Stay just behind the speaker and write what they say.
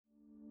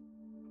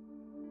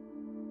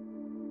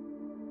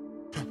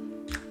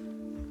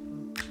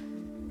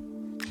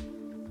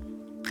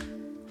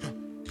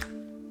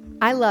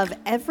I love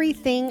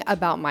everything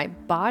about my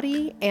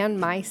body and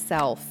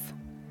myself.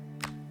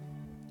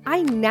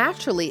 I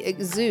naturally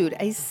exude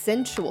a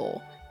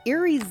sensual,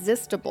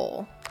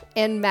 irresistible,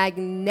 and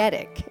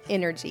magnetic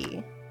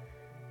energy.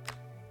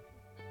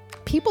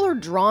 People are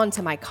drawn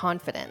to my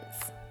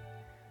confidence.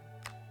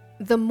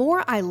 The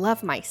more I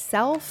love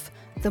myself,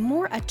 the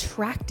more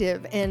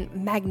attractive and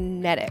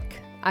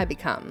magnetic I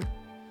become.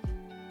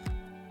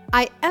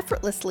 I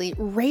effortlessly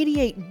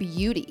radiate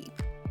beauty,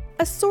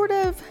 a sort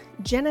of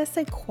je ne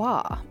sais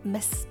quoi,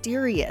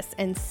 mysterious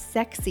and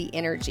sexy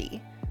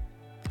energy.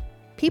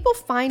 People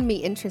find me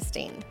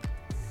interesting.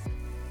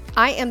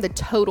 I am the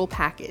total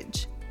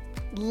package: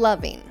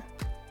 loving,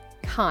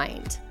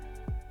 kind,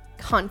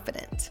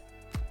 confident,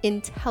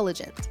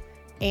 intelligent,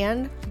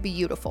 and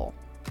beautiful.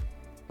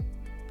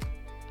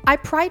 I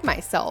pride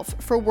myself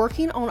for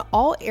working on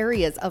all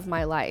areas of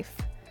my life.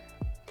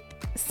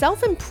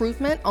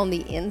 Self-improvement on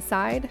the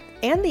inside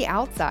and the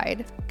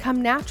outside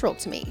come natural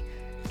to me,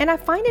 and I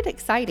find it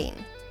exciting.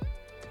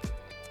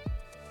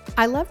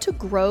 I love to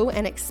grow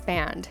and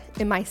expand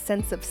in my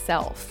sense of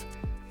self,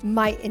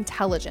 my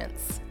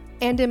intelligence,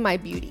 and in my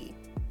beauty.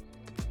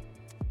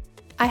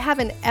 I have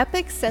an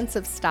epic sense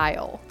of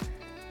style.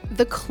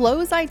 The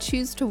clothes I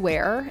choose to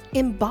wear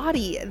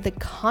embody the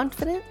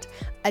confident,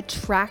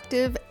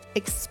 attractive,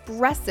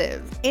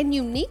 expressive, and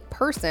unique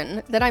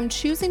person that I'm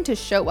choosing to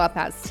show up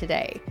as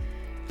today.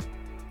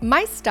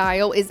 My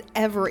style is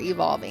ever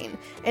evolving,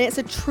 and it's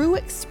a true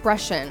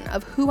expression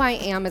of who I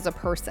am as a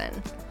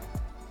person.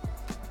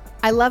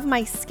 I love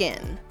my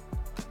skin.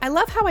 I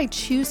love how I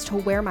choose to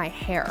wear my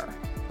hair.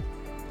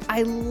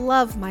 I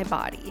love my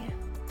body.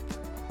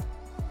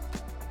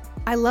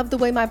 I love the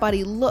way my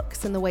body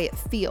looks and the way it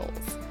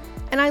feels.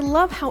 And I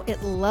love how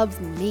it loves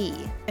me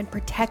and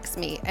protects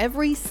me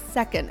every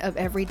second of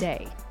every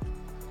day.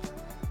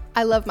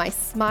 I love my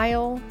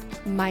smile,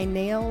 my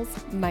nails,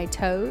 my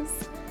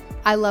toes.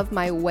 I love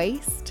my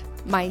waist,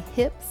 my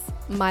hips,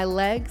 my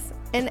legs,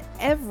 and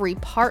every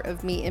part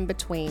of me in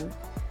between.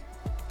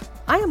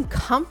 I am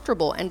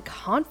comfortable and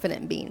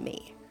confident being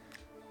me.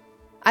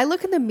 I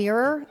look in the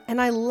mirror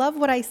and I love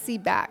what I see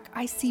back.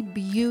 I see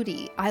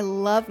beauty. I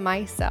love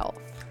myself.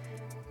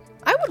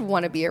 I would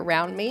want to be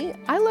around me.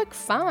 I look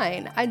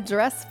fine. I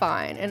dress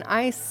fine, and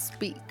I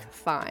speak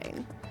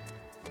fine.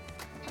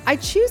 I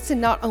choose to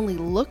not only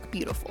look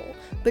beautiful,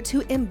 but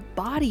to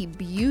embody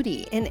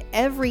beauty in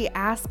every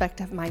aspect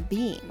of my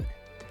being.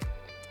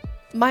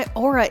 My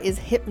aura is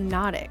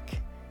hypnotic,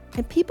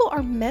 and people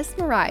are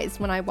mesmerized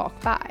when I walk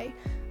by.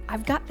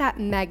 I've got that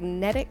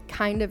magnetic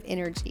kind of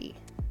energy.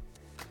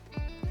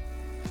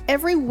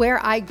 Everywhere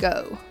I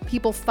go,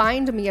 people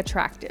find me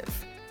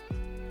attractive.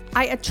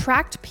 I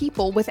attract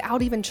people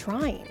without even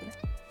trying.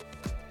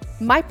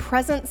 My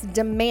presence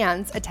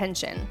demands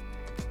attention.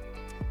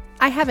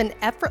 I have an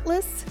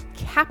effortless,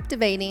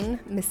 captivating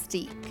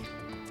mystique.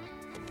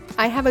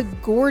 I have a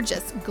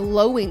gorgeous,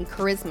 glowing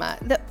charisma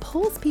that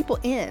pulls people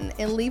in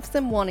and leaves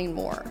them wanting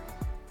more.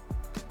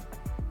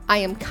 I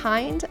am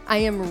kind, I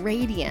am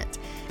radiant,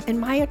 and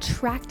my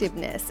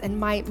attractiveness and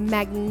my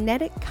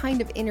magnetic kind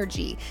of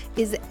energy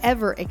is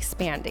ever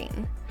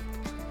expanding.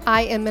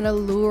 I am an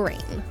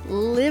alluring,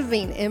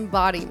 living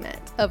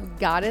embodiment of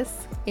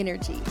goddess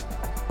energy.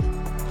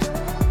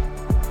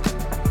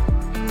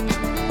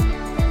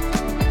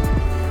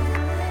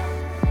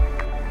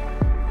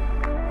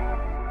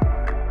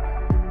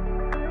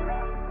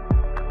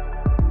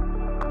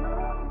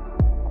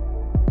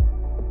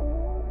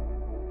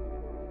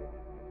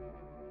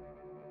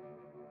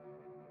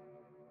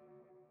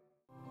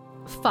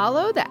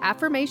 Follow the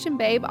Affirmation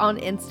Babe on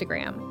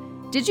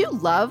Instagram. Did you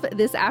love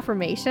this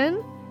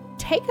affirmation?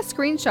 Take a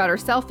screenshot or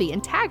selfie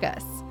and tag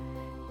us.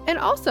 And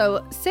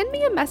also, send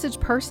me a message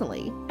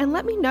personally and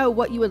let me know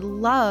what you would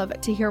love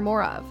to hear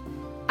more of.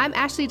 I'm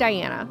Ashley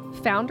Diana,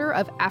 founder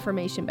of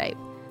Affirmation Babe.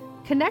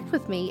 Connect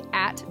with me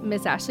at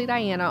Miss Ashley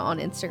Diana on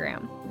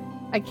Instagram.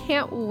 I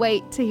can't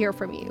wait to hear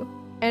from you.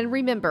 And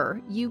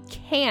remember, you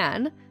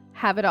can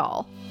have it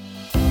all.